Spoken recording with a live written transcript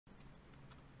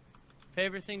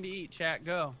Favorite thing to eat, chat,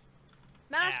 go.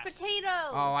 Mashed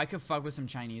potatoes. Oh, I could fuck with some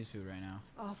Chinese food right now.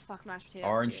 Oh, fuck mashed potatoes.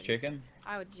 Orange dude. chicken?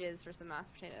 I would jizz for some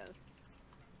mashed potatoes.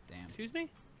 Damn. Excuse me?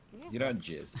 Yeah. You don't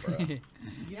jizz, bro. You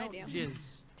Yeah, I don't do.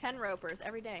 jizz. 10 ropers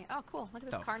every day. Oh, cool. Look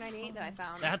at this car 98 that I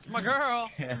found. That's my girl.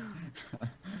 10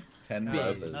 Bitch.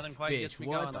 ropers. Nothing quite gets me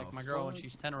what going the like my girl when fuck?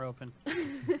 she's 10 roping.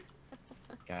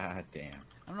 God damn.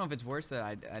 I don't know if it's worse that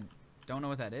I don't know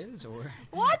what that is or.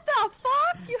 What the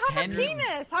fuck? You have 10 a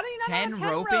penis. How do you not know 10 what 10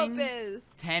 roping? rope is?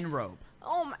 10 rope.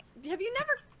 Oh my. Have you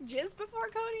never jizzed before,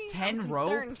 Cody? 10 I'm rope?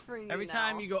 concerned for you Every now.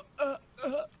 time you go,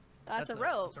 That's a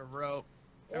rope. That's a rope.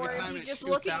 Or Every if time you it just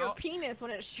shoots look at your out- penis when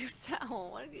it shoots out.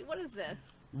 What is this?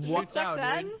 What? Shoots out,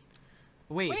 Sex ed? dude.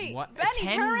 Wait, what? Benny,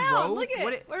 10 turn around. rope? Look at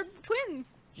What it. We're twins.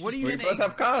 What do you We think? both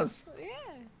have cars. Yeah.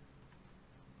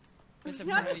 It's a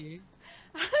Not- pretty-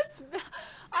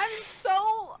 I'm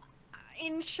so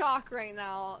in shock right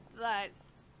now that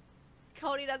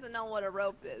Cody doesn't know what a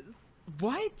rope is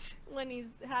What? when he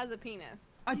has a penis.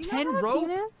 A Do you 10 not have a rope?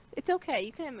 penis? It's okay.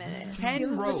 You can admit it. 10 Do you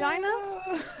have a rope.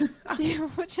 vagina? Do you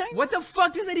have a vagina? What the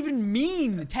fuck does that even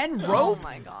mean? 10 Oh rope?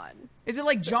 my god. Is it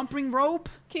like jumping rope?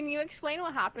 Can you explain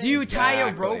what happens? Do you tie a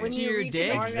Exactly. rope When to you your reach an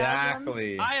dick? orgasm?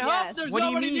 Exactly. I Yes. hope there's What do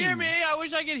you nobody near mean? me. I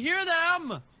wish I could hear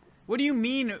them. What do you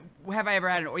mean? Have I ever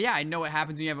had an? Oh yeah, I know what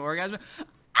happens when you have an orgasm.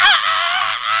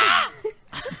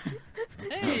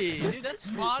 Hey, dude, that's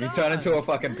spot You on. turn into a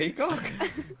fucking peacock?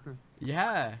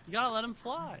 Yeah. You gotta let him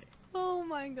fly. Oh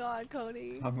my god,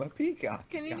 Cody. I'm a peacock.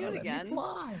 Can you Gotta do it let me again?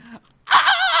 fly.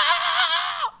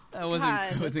 That God,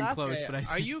 wasn't that's- close, Okay, but I.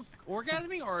 are you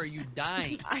orgasming or are you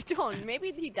dying? I don't.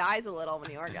 Maybe he dies a little when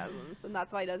he orgasms, and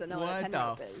that's why he doesn't know what a What 10 the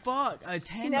rope is. fuck? A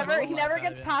 10 He never rope? he never Life out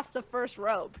gets of it. past the first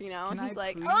rope, you know? Can He's I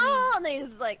like, please? oh, and then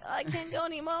he's like, I can't go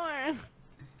anymore.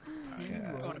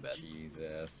 Yeah, Going to bed.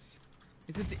 Jesus.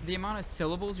 Is it the amount of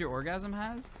syllables your orgasm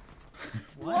has?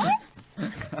 What?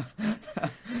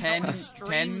 10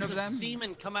 Streams of them?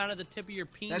 semen come out of the tip of your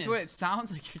penis. That's what it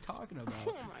sounds like you're talking Oh about.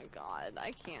 my god,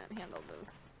 I can't handle this.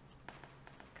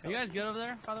 Are you guys good over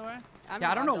there, by the way? I'm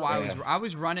Yeah, I don't know not why building- I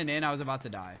was running in. I was about to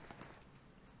die.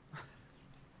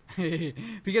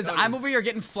 Because Cody. I'm over here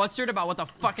getting flustered about what the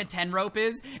fuck a 10 rope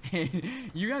is.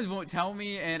 You guys won't tell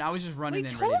me, and I was just running We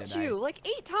in ready told to die. you like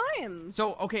 8 times.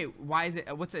 So okay, why is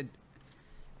it? What's it?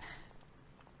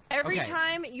 Every okay.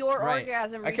 time your Right.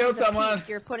 orgasm I reaches killed a someone. peak,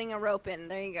 you're putting a rope in.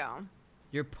 There you go.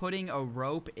 You're putting a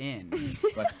rope in.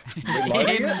 Like,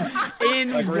 reloading it?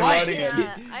 in Like what? reloading it.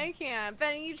 I can't.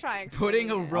 Benny, you try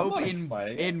Putting a explaining it. rope not in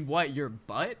explaining it. in what? Your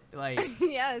butt? Like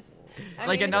Yes. I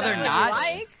Like mean, if another that's what you notch?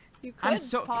 like, you I'm could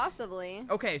so- possibly.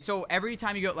 okay, so every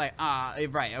time you go like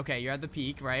right, okay, you're at the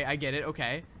peak, right? I get it.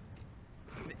 Okay.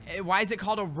 Why is it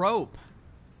called a rope?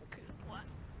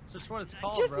 It's just what it's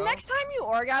called, Just bro. next time you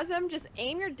orgasm, just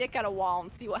aim your dick at a wall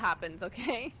and see what happens,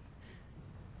 okay?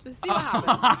 Just see what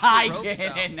happens. I Ropes get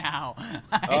out. it now.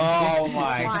 Oh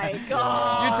my, my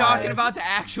God. You're talking about the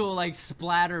actual like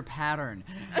splatter pattern.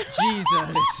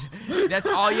 Jesus. That's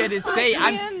all you had to say.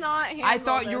 I cannot handle I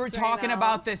thought you were this right talking now.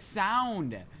 about the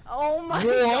sound. Oh my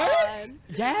What? god.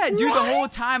 Yeah, dude, the whole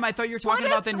time I thought you were talking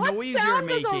about the what noise you're sound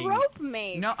making. does a rope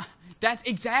make? No, that's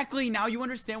exactly, now you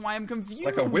understand why I'm confused.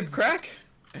 Like a whip crack?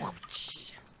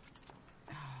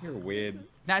 You're weird.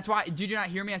 That's why, did you not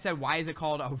hear me? I said, why is it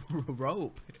called a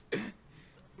rope?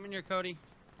 Come in here, Cody.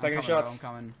 Taking I'm coming, shots. bro,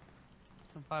 I'm coming.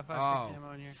 Some 5.56 Oh,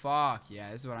 ammo in here. fuck.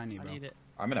 Yeah, this is what I need, I bro. need it.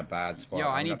 I'm in a bad spot. Yo, I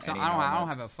haven't need got some, any I don't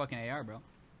have helmets. a fucking AR, bro.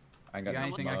 I ain't got You got no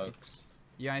anything I can- smokes.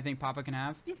 You got anything Papa can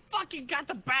have? You fucking got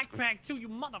the backpack too, you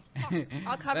motherfucker.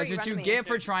 I'll cover That's you, what run you to me. get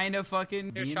for trying to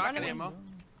fucking Here's be in shotgun the- ammo.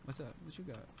 What's up? What you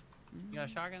got? You got a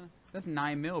shotgun? That's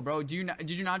 9 mil, bro. Did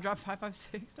you not drop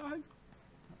 5.56, dog?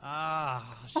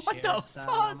 Ah, shit. What the son.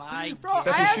 fuck, I bro?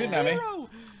 Steph, I you have shooting at me? 0.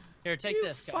 Here, take You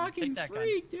this gun. fucking Take that gun.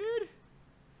 freak, dude.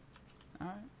 All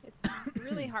right, It's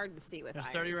really hard to see with There's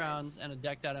iron 30 sights. rounds and a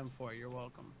decked out M4. You're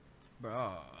welcome.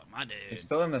 bro. My dude. You're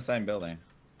still in the same building.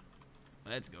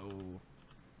 Let's go.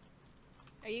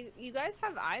 Are you guys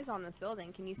have eyes on this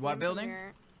building? Can you see What them from building?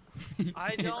 your-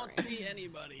 I don't see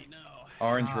anybody, no.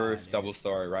 Orange Ah, roof, dude. double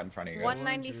story, right in front of you. One- guys.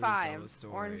 195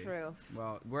 double orange story. roof.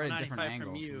 Well, we're at a different 95 angle.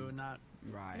 from you, not.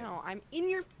 Right. No, I'm in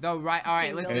your. The right. All right.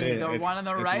 It Listen. is, The it's- one on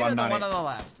the it's right or the one 190. on the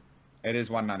left? It is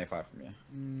 195 from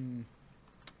you.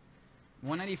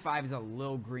 195 is a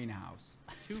little greenhouse.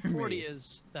 240 me.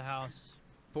 is the house.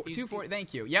 He's- 240.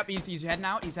 Thank you. Yep. He's heading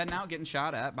out. He's heading out. Getting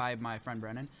shot at by my friend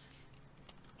Brennan.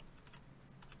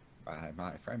 By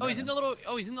my friend. Oh, he's in the little.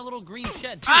 Oh, he's in the little green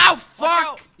shed. Ow! Watch Fuck!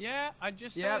 out. Yeah, I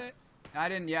just Yep. said it. I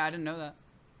didn't know that.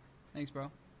 Thanks,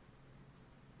 bro.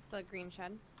 The green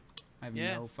shed. I have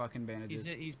Yeah. no fucking bandages.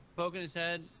 He's poking his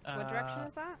head. What direction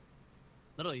is that?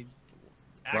 Literally,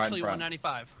 Actually, front.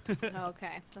 195.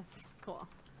 Okay, that's cool.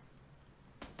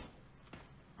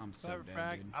 I'm so Whoever dead,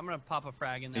 frag, dude. I'm gonna pop a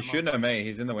frag in there. He's shooting at me.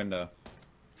 He's in the window.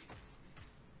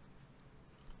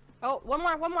 Oh, one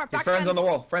more. His Back friend's fence. on the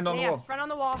wall. Friend on the Yeah, wall. friend on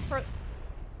the wall. All right.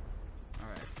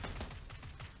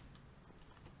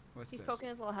 What's He's this? poking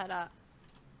his little head up.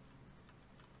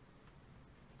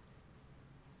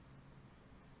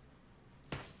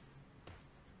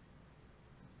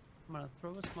 I'm gonna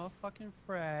throw this motherfucking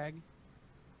frag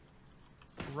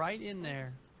right in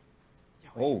there.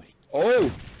 Oh.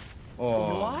 Oh.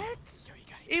 Oh. What? Yo, you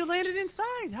gotta It landed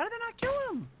inside. How did that not kill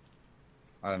him?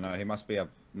 I don't know. He must be up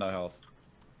no health.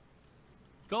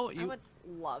 Go, I you. would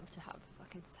love to have a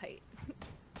fucking sight.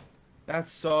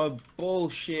 That's so Where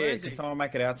bullshit. is Can he? someone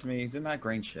make it out to me? He's in that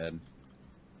green shed.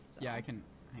 Still. Yeah, I can.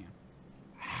 Hang on.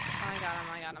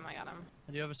 Oh, I got him.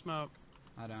 I do have a smoke.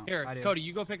 I don't. Here, I do. Cody,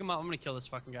 you go pick him up. I'm gonna kill this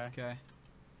fucking guy. Okay.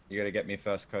 You gotta get me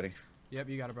first, Cody. Yep,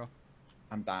 you got it, bro.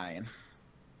 I'm dying.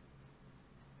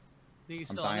 Think he's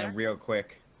I'm still in dying there? real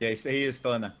quick. Yeah, he is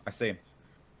still in there. I see him.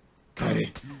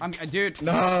 Cody. Dude.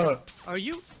 No. Are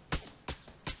you?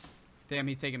 Damn,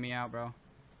 he's taking me out, bro.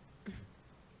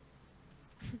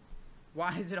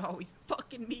 Why is it always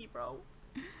fucking me, bro?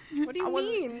 What do you I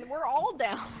wasn't- mean? We're all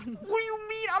down. What do you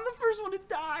mean? I'm the first one to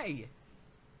die.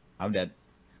 I'm dead.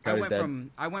 I Cody's went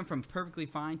dead. from perfectly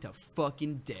fine to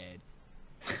fucking dead.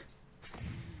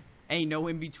 Ain't no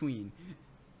in between.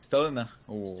 Still in there.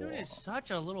 This dude Oh. is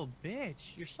such a little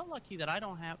bitch. You're so lucky that I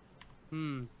don't have.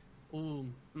 Ooh.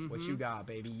 What you got,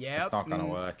 baby? Yep. It's not gonna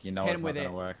work. You know Hit it's him not with gonna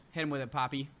it. work. Hit him with it,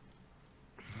 Poppy.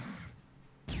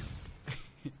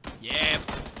 Yep.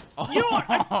 You know what?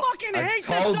 I fucking I hate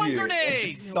the told stun you.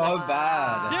 grenades. It's so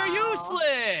bad. They're Wow.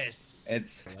 useless.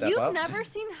 It's step You've up. never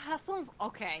seen Hustle?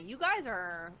 Okay, you guys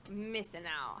are missing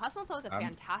out. Hustle and Flow is a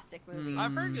fantastic movie.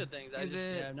 I've heard good things. Is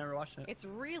it? Yeah, I've never watched it. It's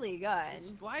really good.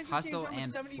 Why is Hustle it came from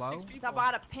and 76 Flow? people? It's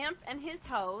about a pimp and his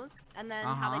hoes, and then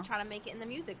how they Uh-huh. try to make it in the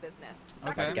music business. It's Okay.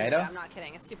 actually really Gator? good. I'm not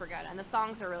kidding. It's super good, and the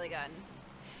songs are really good.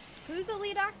 Who's the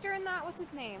lead actor in that? What's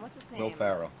his name? Will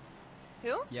Ferrell.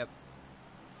 Who? Yep.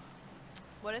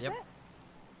 What is Yep. it?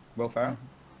 Will Ferrell?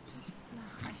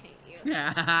 I hate you.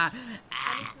 What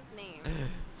is his name?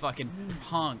 Fucking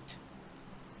punked.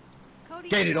 Cody.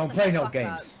 Gator, shut don't the play no fuck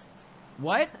games.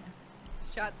 What? up.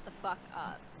 Shut the fuck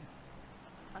up.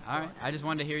 That's All right. the I just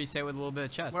wanted to hear you say it with a little bit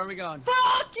of chest. Where are we going?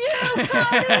 Fuck you,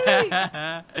 Cody!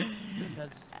 Where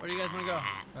do you guys want to go?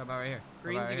 What about right here? What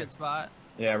Green's about a right good spot.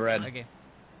 Yeah, red. here? Okay.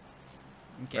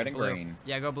 Okay, Red and blue. green.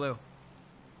 Yeah, go blue.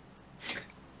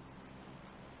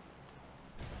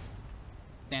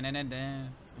 Dun-dun-dun-dun.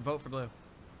 Vote for blue.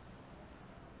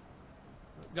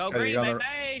 Go Cody, green, you gone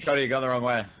baby. the, Cody, you gone the wrong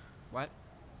way. What?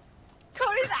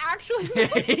 Cody's actually.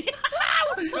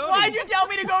 Why'd you tell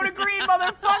me to go to green,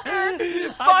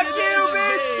 motherfucker? Fuck you,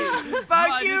 bitch!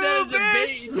 Fuck you,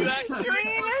 bitch! You actually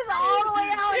Green is all the way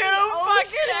out. You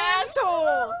fucking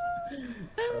asshole!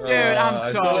 Dude, I'm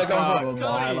I so feel like I'm fucked. from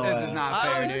a mile This is away. not I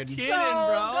fair, was dude. kidding, so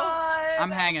bro. Good.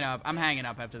 I'm hanging up. I'm hanging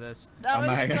up after this. That I'm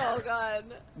was hanging- so good.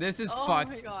 This is Oh my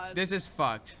fucked. God. This is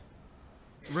fucked.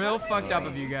 Real fucked up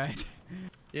of you guys.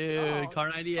 Dude, Oh, car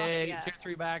 98, fuck tier yes.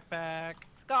 3 backpack.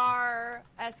 Scar,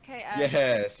 SKS.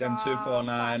 Yes, Straw, M249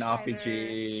 Flash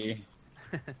RPG.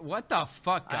 What the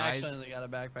fuck, I guys? actually only got a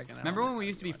backpack. And I Remember don't when we like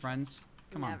used to be much. friends?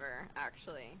 Come on. Never,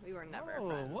 actually. We were never Whoa,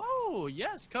 friends. whoa,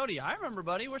 yes, Cody, I remember,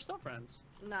 buddy. We're still friends.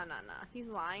 No. He's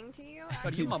lying to you.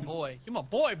 Cody, you my boy. You my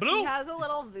boy, Blue. He has a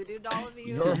little voodoo doll of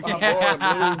you. You're my Yeah.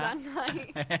 boy, At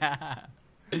night.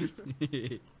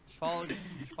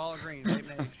 Just follow green. Right,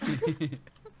 mate.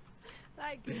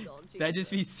 I giggled. That'd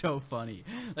just be Jesus. so funny.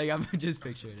 Like I'm just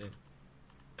picturing it.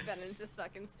 Ben's just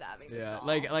fucking stabbing. this Yeah. doll.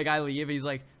 Like I leave, he's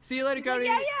like, "See you later, He's like, Cody."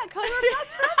 yeah, Cody, we're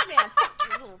best friends, man. Fuck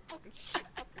you, little fucking shit.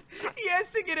 He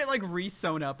has to get it like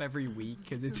re-sewn up every week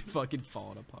because it's fucking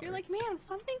falling apart. You're like, man,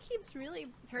 something keeps really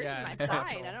hurting Yeah, my natural.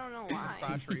 side. I don't know why.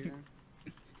 Crotch region.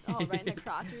 Oh, right in the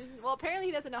crotch region. Well, apparently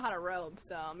he doesn't know how to rope,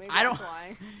 so maybe I that's don't-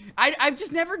 why. I've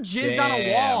just never jizzed on a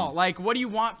Damn. wall. Like, what do you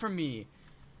want from me?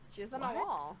 Jizz on What? a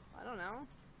wall. I don't know.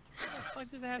 What the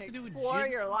fuck does that have to do with Explore jizz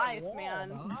your on the life, wall, man.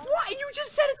 dog? What? You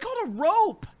just said it's called a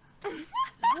rope.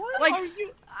 What Like- are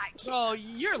you? I can't. Bro,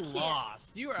 you're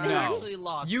lost. You are No. actually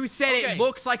lost. You said Okay. it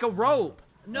looks like a rope.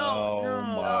 No. Oh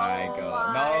no. my Oh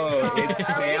god. my No, God. it Are we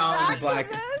sounds back like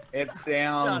to this? it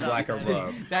sounds Shut up. like a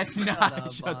rope. That's up,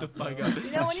 not. Shut the Bob. fuck up.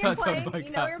 You know when you're Shut the playing, fuck you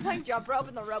know up. you're playing jump rope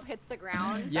and the rope hits the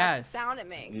ground. That's Yes. the sound it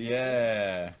makes.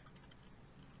 Yeah.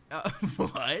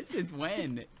 What? Since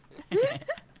when?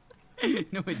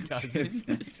 No, it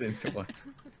doesn't. Since what?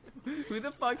 Who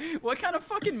the fuck? What kind of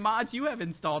fucking mods you have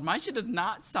installed? My shit does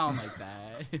not sound like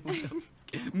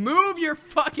that. Move your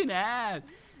fucking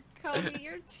ass. Cody,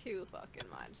 you're too fucking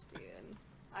much, dude.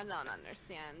 I don't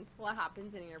understand what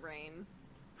happens in your brain.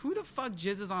 Who the fuck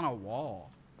jizzes on a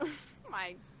wall?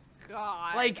 My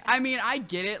God. Like, I mean, I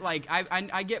get it. Like,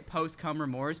 I get post-cum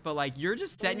remorse, but like, you're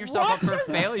just setting yourself up for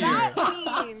failure. What does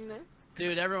that mean?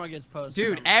 Dude, everyone gets post.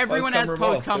 Dude, everyone has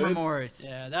post-cum remorse.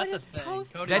 Yeah, that's a is thing.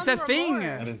 post-cum That's a thing.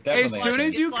 remorse? That is As definitely soon a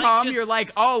as thing. you It's like come, just- you're like,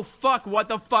 oh fuck, what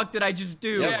the fuck did I just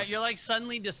do? Yeah, you're like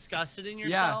suddenly disgusted in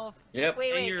yourself. Yep.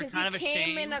 Wait, And you're because kind you of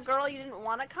came in a ashamed. girl you didn't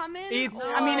want to come in? It's, Or-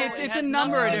 I mean, it's it a has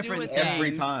number of nothing to do different with that. things.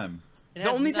 Every time. It The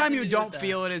has only time nothing you to do don't with that.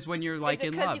 feel it is when you're like is it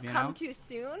in 'cause love, you you come know? too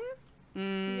soon?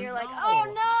 Mm, You're like, No. oh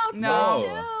no, too No.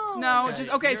 soon. No, Okay,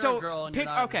 just okay. you're a So girl and pick.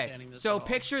 you're not Okay, understanding this so at all.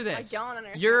 picture this. I don't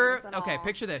understand You're this at okay. all.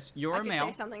 Picture this. You're I a could male.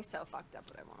 say something so fucked up,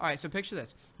 but I won't. All right, so picture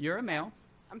this. You're a male,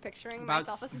 I'm picturing About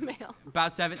myself as a male.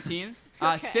 about 17,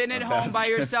 Okay. sitting at home by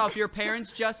yourself. Your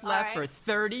parents just left All for right.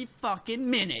 30 fucking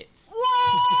minutes.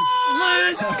 Whoa!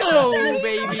 Let's go,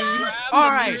 baby. Grab All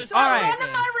the right, nearest all I right. run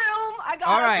in my room. I got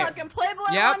All a right. fucking Playboy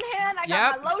Yep. in one hand. I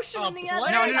got Yep. my lotion A in the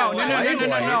other. No, no, no, no, no, no,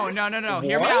 no, no, no, no, no.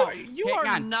 Hear me What? out. You Hang are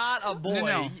on. not a boy.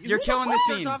 No. You're Who killing the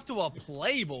fuck scene. goes off to a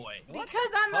Playboy. What Because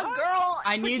the I'm a fuck? girl.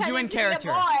 I need you in pretending to be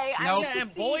a character. Boy. I Nope. need to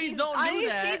And see boys these- don't I do need to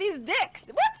that. see these dicks.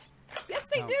 What? Yes,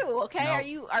 they No. do. Okay,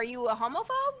 No. are you a homophobe?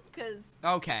 Because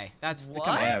Okay, that's What?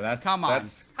 come on. Yeah, that's Come on.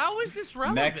 that's How is this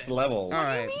relevant? next level. All what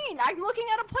right. do you mean? I'm looking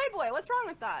at a Playboy. What's wrong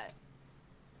with that?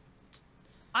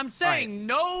 I'm saying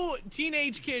no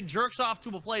teenage kid jerks off to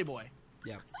a Playboy.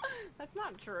 That's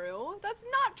not true. That's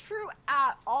not true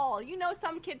at all. You know,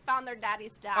 some kid found their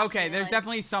daddy's stash. Okay, and there's like,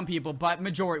 definitely some people, but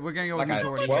majority. We're gonna go with Like a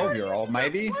majority. 12-year-old,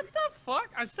 maybe. What the fuck?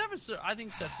 I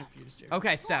think Steph's confused here.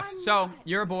 Okay, Steph. I'm So not.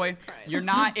 you're a boy. Jesus Christ. You're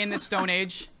not in the Stone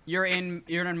Age. You're in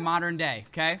modern day.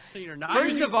 Okay. So you're not.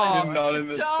 First of all- You're not in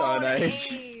the Stone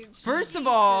Age. First of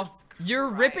all, Jesus you're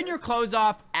ripping your Christ. clothes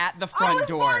off at the I front was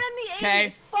door. born in the Okay.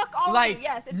 80s. Fuck all Like of you.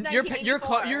 Yes, it's you're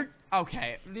 1984. you're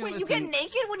okay. Wait, you get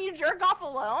naked when you jerk off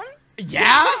alone?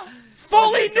 Yeah.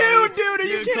 Fully Okay, Cody. nude, dude. Are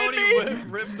you kidding Cody me?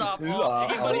 rips off This is all. a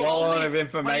but he lot only- of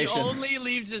information. But he only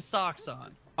leaves his socks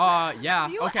on. Yeah.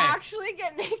 Do you Okay. actually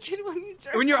get naked when you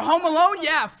jerk When you're off home alone, alone?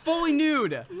 yeah, fully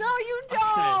nude. No, you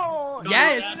don't.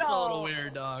 Yes. That's a little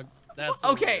weird, dog. That's a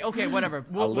Okay, little okay, whatever.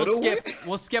 little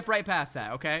We'll skip right past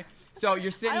that, okay? So you're I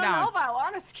sitting don't down. know if I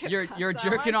want to skip You're past you're that. I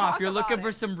wanna jerking off. talk You're looking about for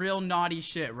it. some real naughty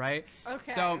shit, right?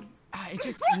 Okay. So it's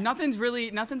just nothing's really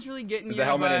getting There's you. a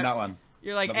helmet in but that one.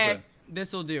 You're like, Number eh, two.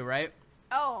 this'll do, right?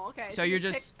 Oh, okay. So you're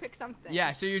pick- just- pick something.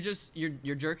 Yeah. So you're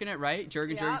jerking it, right?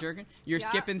 Jerking. You're Yeah.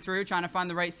 skipping through, trying to find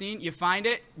the right scene. You find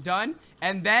it, done,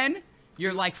 and then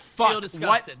you're like, fuck.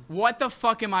 disgusted. What the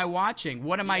fuck am I watching?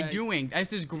 What am I Yeah. doing?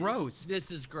 This is gross. This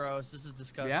is gross. This is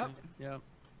disgusting. Yep. Yep.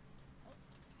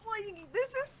 Like, this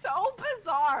is so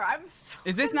bizarre. I'm so.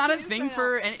 Is this not a confused thing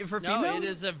right for No, females? it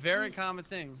is a very common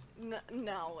thing. now.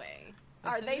 No way.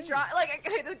 Yes, Are it they is. drunk? Like,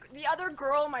 okay, the other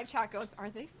girl in my chat goes, "Are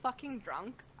they fucking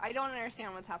drunk?" I don't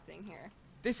understand what's happening here.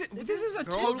 This is a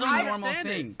Girls totally don't normal understand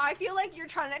it. thing. I feel like you're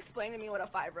trying to explain to me what a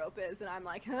 5 rope is, and I'm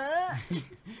like, huh?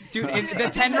 Dude, Is the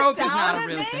it 10 the rope is not sound a it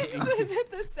real makes? thing. Is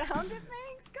it the sound it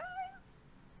makes, guys?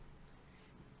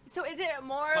 So is it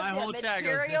more My the whole chat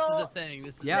goes, material? this is a thing.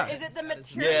 This is Yeah. a Is it the That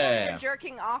is- material Yeah. you're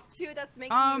jerking off to that's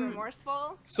making you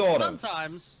remorseful? Sort of.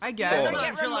 Sometimes. I Do guess. you Sort get of.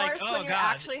 Sometimes you're like, remorse oh, when you're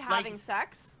God. actually Like, having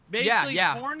sex? Basically,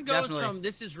 yeah, porn goes definitely. from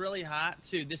this is really hot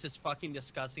to this is fucking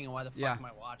disgusting and why the fuck Yeah. am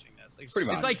I watching this? Like, Pretty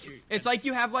so much. It's like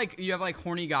you have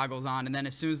horny goggles on, and then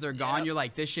as soon as they're gone, Yep. you're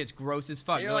like, this shit's gross as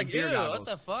fuck. you're They're like, beer ew, what goggles.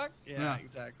 the fuck? Yeah, Yeah.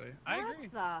 exactly. I What agree.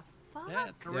 the fuck? Yeah,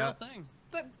 it's a real Yeah. thing.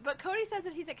 But Cody says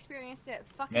that he's experienced it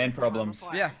fucking Man someone problems.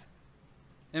 before. Yeah.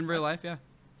 In real life, yeah.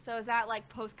 So is that like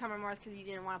post-cum remorse because you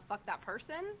didn't want to fuck that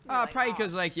person? You're Probably like,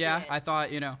 because "Oh, like yeah, shit." I thought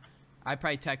I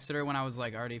probably texted her when I was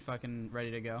like already fucking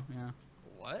ready to go. Yeah.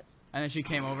 What? And then she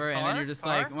came over, and then Car? you're just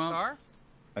Car? like, well, Car?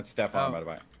 That's Steph on Oh. a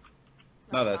motorbike.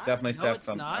 No, that's not. definitely No, Steph.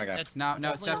 it's not. Okay. That's No,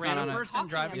 definitely Steph's a not on random it. person Talking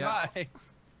driving about. by.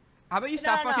 how about you No,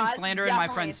 stop no, fucking it's slandering my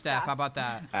definitely friend Steph? Steph. How about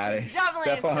that? That is Definitely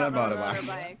Steph on a on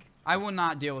motorbike. I will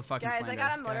not deal with fucking Guys, slander. I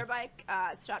got a okay?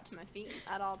 motorbike strapped to my feet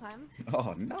at all times.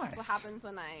 Oh, nice. That's what happens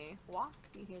when I walk.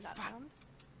 You hear that sound?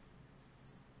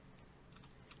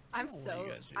 I'm Oh, what so, are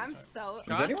you guys doing, I'm sorry? so. Does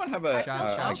Shots? anyone have I a, feel Shots,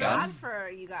 so shots, bad shots. for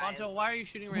you guys. Bonto, why are you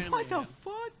shooting randomly? What the again?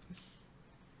 fuck?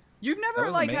 You've That never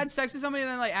wasn't like me. had sex with somebody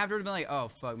and then like afterward been like, oh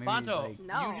fuck, maybe Bonto, like.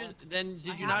 No. you just, then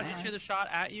did I you not just haven't. hear the shot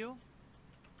at you?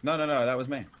 No, that was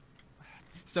me.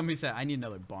 Somebody said I need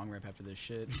another bong rip after this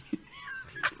shit.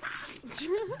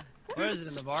 Where is it,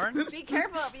 in the barn? Be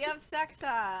careful if you have sex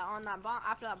on that bong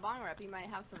after that bong rip. You might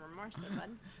have some remorse,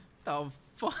 bud. the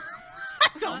fuck?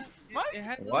 What? What? It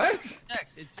has What?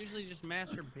 sex. It's usually just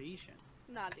masturbation.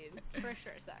 Nah, dude. For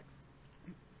sure, sex.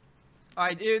 All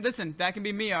right, dude, listen, that can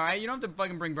be me, all right? You don't have to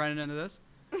fucking bring Brennan into this.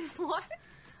 What?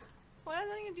 What has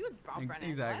anything to do with Bob Brennan?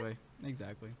 Exactly.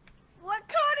 Exactly. What,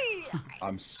 Cody?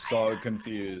 I'm so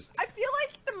confused. I feel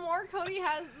like the more Cody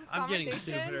has this I'm getting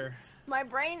conversation, stupider. my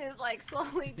brain is like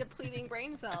slowly depleting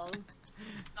brain cells.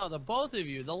 No, the both of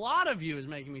you, the lot of you is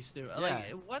making me stupid. Yeah.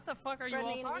 Like, what the fuck are you all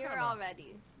Brennan, talking you're about?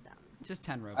 already dumb. Just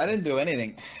 10 ropes. I didn't do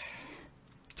anything.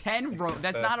 10 ropes. Except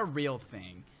That's that. not a real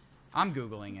thing. I'm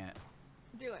Googling it.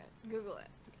 Do it. Google it.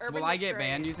 Urban Will I get Dictionary.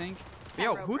 banned, you think? 10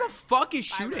 Yo, who the roper. fuck is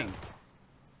 5 shooting?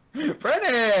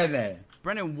 Brennan!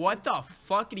 Brennan, what the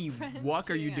fuckity Brennan wuck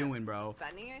are you shooting at doing, bro?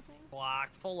 Benny, I think. Block,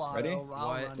 full auto, Ready? round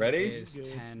What run. Ready? is Good.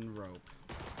 10 rope?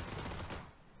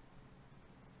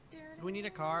 Do we need a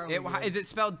car? Is it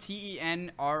spelled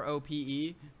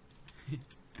T-E-N-R-O-P-E?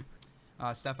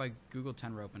 Steph, I googled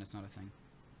 10 rope and it's not a thing.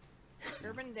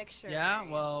 Urban Dictionary. Yeah,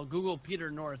 well, Google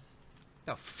Peter North.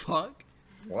 The fuck?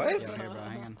 What? Yo, here, bro,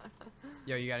 hang on.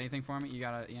 Yo, you got anything for me? You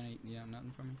got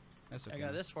nothing for me? That's okay. I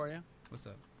got this for you. What's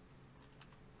up?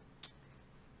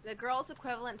 The girl's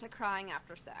equivalent to crying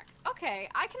after sex. Okay,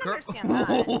 I can Girl- understand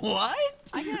that. What?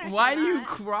 I can understand Why do you that.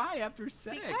 cry after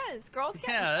sex? Because girls get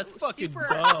Yeah, that's fucking super,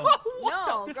 dumb.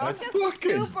 No, girls That's get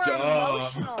fucking super dumb.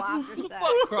 emotional after sex.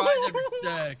 Fuck crying after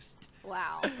sex.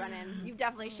 Wow, Brennan, you've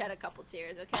definitely shed a couple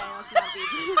tears. Okay, let's not be.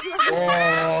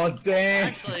 Oh, damn.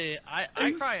 Actually,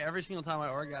 I cry every single time I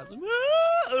orgasm.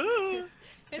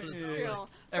 It's Yeah. true.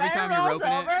 Every Brennan time you're rolls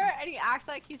roping it? over and he acts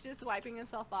like he's just wiping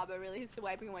himself off, but really he's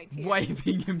wiping away tears.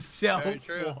 Wiping himself. Very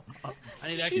true. I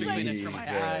need extra like- minutes for my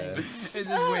Jesus. eyes. This is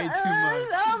way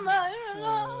too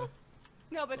much.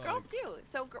 No, but girls do.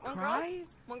 So Cry?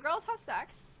 when girls have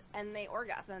sex and they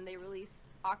orgasm, they release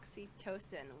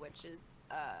oxytocin, which is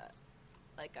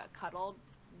like a cuddle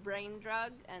brain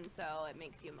drug, and so it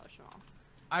makes you emotional.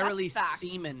 I That's release fact.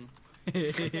 semen.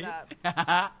 it up.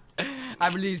 I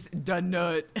released the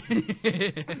nut.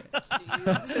 Jesus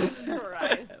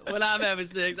Christ. When I'm having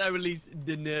sex, I release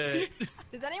the nut.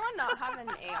 Does anyone not have an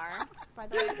AR, by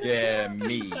the way? Yeah,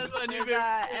 me. That's my new There's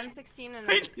a favorite. M16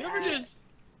 and You ever just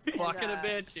fucking a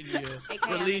bitch and you AKM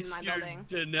in release my your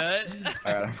building. nut?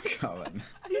 Alright, I'm coming.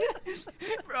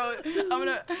 Bro, I'm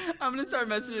gonna start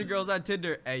messaging girls on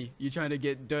Tinder. Hey, you trying to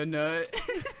get the nut?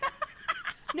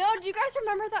 No, do you guys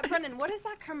remember that, Brennan? What is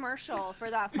that commercial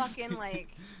for that fucking like?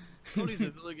 Cody's a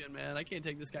hooligan, man. I can't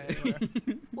take this guy anywhere.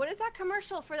 What is that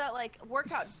commercial for that like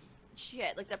workout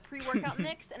shit, like the pre-workout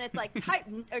mix, and it's like type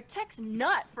or text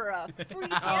nut for a free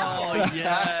sample. Oh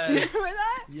yes, Remember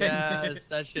that? yes,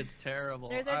 that shit's terrible.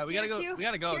 There's All a right, we tier gotta go. two, We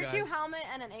gotta go, tier guys. 2 helmet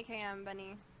and an AKM,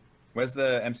 Benny, Where's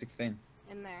the M16?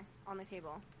 in there on the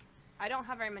table. I don't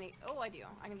have very many. Oh, I do.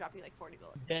 I can drop you like 40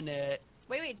 bullets. The nut.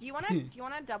 Wait. Do you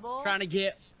wanna double? Trying to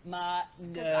get my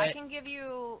Because I nut. can give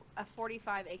you a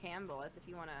 45 AKM bullets if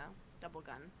you wanna double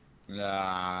gun.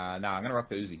 Nah, I'm gonna rock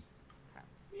the Uzi.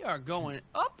 We are going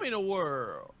up in a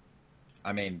world.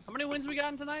 I mean, How many wins we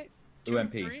gotten tonight?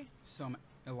 UMP. 3?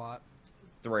 A lot.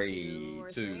 3, 2 or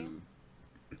 2,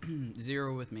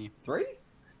 0 with me. 3?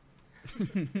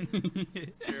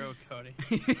 0, Cody.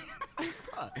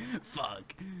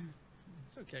 Fuck.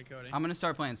 It's okay, Cody. I'm gonna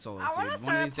start playing solos, I dude. want to One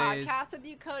start a of these days. podcast with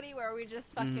you, Cody, where we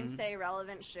just fucking Mhm. say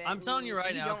relevant shit. I'm telling you right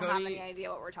and now, you don't have Cody, any idea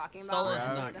what we're talking solos about. is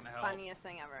It's not the gonna help. funniest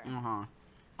thing ever.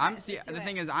 I'm Let's see. do The it.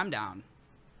 thing is, I'm down.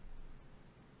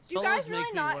 Do you Solos guys really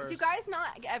makes me not? worse. Do you guys not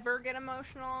ever get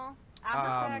emotional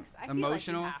after sex? I feel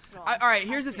Emotional. Like you have to. All right.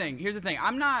 Here's I the do. thing. Here's the thing.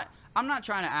 I'm not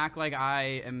trying to act like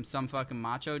I am some fucking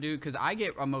macho dude, because I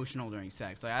get emotional during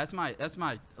sex. Like that's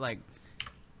my like.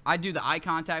 I do the eye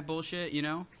contact bullshit, you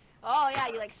know. Oh yeah,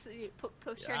 you like you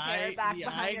push your hair The back eye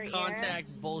behind your contact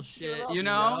ear. bullshit. Little You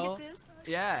know? Kisses.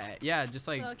 Yeah, just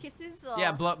like Little kisses. Little...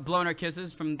 yeah, blowing her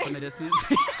kisses from the distance.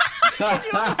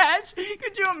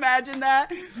 Could you imagine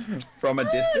that? From a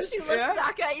distance? She looks Yeah.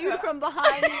 back at you from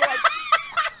behind. And you're like,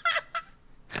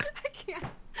 I can't.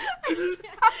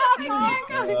 I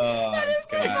can't. Oh, That is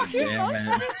the God fucking damn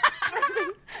most it.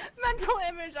 disturbing mental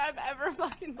image I've ever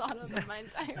fucking thought of in my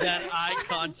entire That life. eye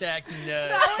contact nut.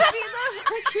 That would be the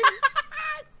fucking...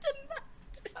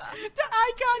 The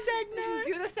eye contact nut.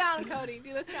 Do the sound, Cody.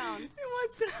 Do the sound.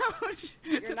 What sound?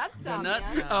 Your nut sound, nut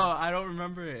man. sound. Oh, I don't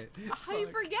remember it. How do you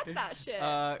forget that shit?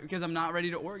 Because I'm not ready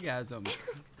to orgasm.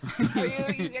 Are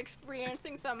you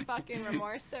experiencing some fucking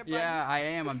remorse there, bud? Yeah, I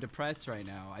am. I'm depressed right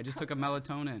now. I just took a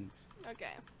melatonin.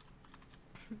 Okay.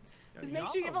 Just make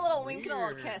sure you give a little wink and a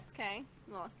little kiss, okay?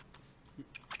 Little...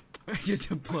 Just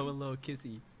to blow a little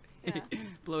kissy. Yeah.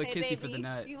 Blow a Hey, kissy baby, for the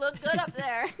nut. You look good up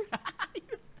there.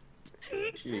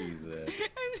 Jesus.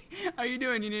 How you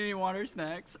doing? You need any water,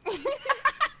 snacks?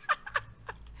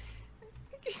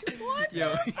 What?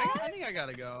 Yo. I think I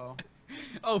gotta go.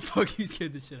 Oh fuck! You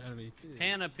scared the shit out of me.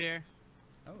 Pan up here.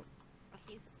 Oh,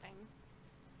 He's a pain.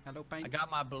 hello, paint. I got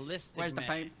my ballistic. Where's the man.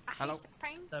 paint? Hello, He's a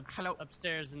pain. It's Hello.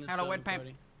 upstairs in this hello. Where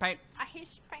building, the paint? Coty. Paint. I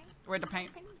hate pain. Where the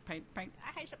paint? Paint.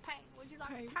 I hate pain. Would you like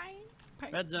Paint. pain?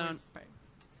 Paint. Red zone. Paint.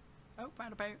 Oh,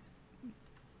 found a paint.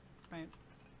 Paint.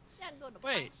 Yeah, go to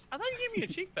Wait, pain. I thought you gave me a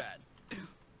cheek pad.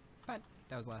 Paint.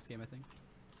 That was last game, I think.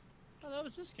 Oh, that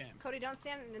was this game. Cody, don't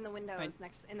stand in the windows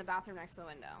Paint. in the bathroom next to the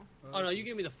window. Oh no, you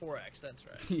gave me the 4X. That's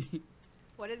right.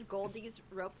 What is Goldie's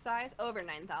rope size? Over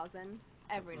 9,000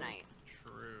 every night.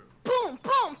 True. Boom,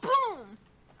 boom, boom.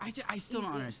 I still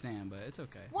don't Easy. understand, but it's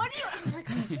okay. What do you? Oh my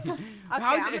God.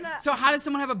 How is I'm it- gonna- So how does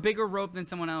someone have a bigger rope than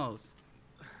someone else?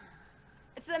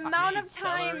 It's the amount mean, of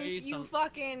times celery, you some-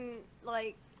 fucking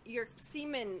like your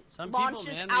semen Some people, launches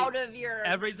man, out of your.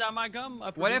 Every time I come, I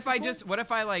What if I produce just? What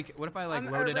if I like I'm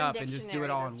load it Urban up and just do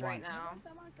it all in Dictionary once? this right a quart? Every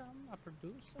time I come, I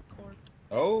produce a quart.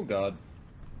 Oh God.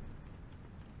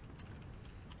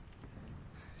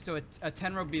 So a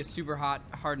 10 rope would be a super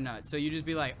hard nut. So you just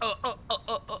be like,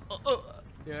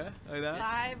 yeah, like that.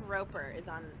 Five roper is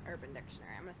on Urban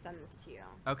Dictionary. I'm gonna send this to you.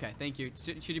 Okay, thank you.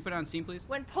 Should you put it on Steam, please?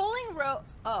 When pulling rope.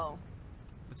 Oh,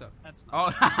 What's up? That's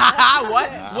not. Oh, what?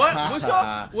 What? What's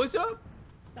up? What's up?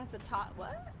 that's the top.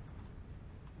 What?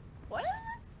 What is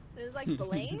this? This is like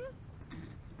Blaine.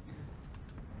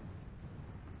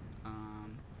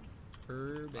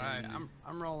 Urban. All right,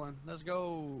 I'm rolling. Let's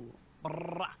go.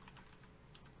 Brrrah.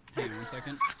 Hang on 1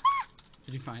 second.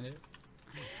 Did you find it?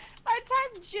 I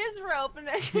typed jizz rope and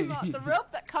it came out the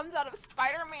rope that comes out of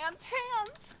Spider-Man's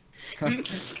hands.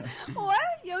 What?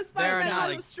 Yo, Spider-Man not has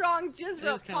like- a strong jizz is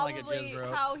rope. kinda like a Probably jizz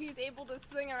rope. how he's able to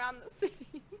swing around the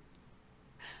city.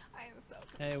 I am so.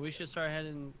 Hey, we should start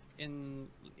heading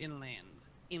inland.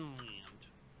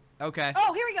 Okay.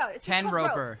 Oh, here we go. It's 10 just called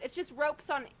roper. Ropes. It's just ropes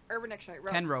on Urban Dictionary.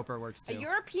 Ropes. 10 roper works A too.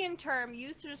 European term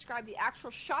used to describe the actual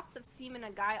shots of semen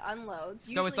a guy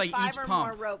unloads. So it's Usually like 5 each or pump.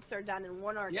 more ropes are done in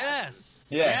one orgasm. Yes.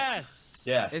 Yes.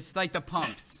 Yes. It's like the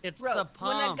pumps. It's Ropes. the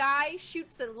pump. When a guy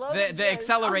shoots a load of The jizz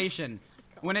acceleration.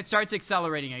 When it starts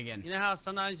accelerating again. You know how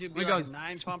sometimes you'd be When it like goes a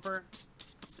 9 pumper?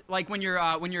 like when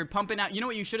you're pumping out. You know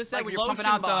what you should have said Like when you're pumping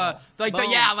lotion out bottle. the like the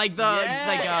Boom. yeah like the Yeah,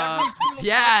 like every single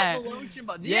yeah pump of the lotion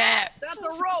bottle. yeah Yes, that's a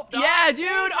rope. Dog. yeah dude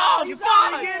oh You fuck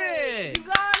fucking get it. You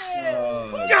got it!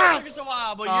 Oh, Yes! Took us a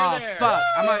while, but Oh, you're there. fuck.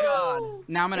 I'm Oh, a- God.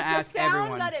 now I'm gonna It's ask the sound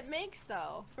everyone. that it makes,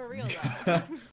 though. For real, though.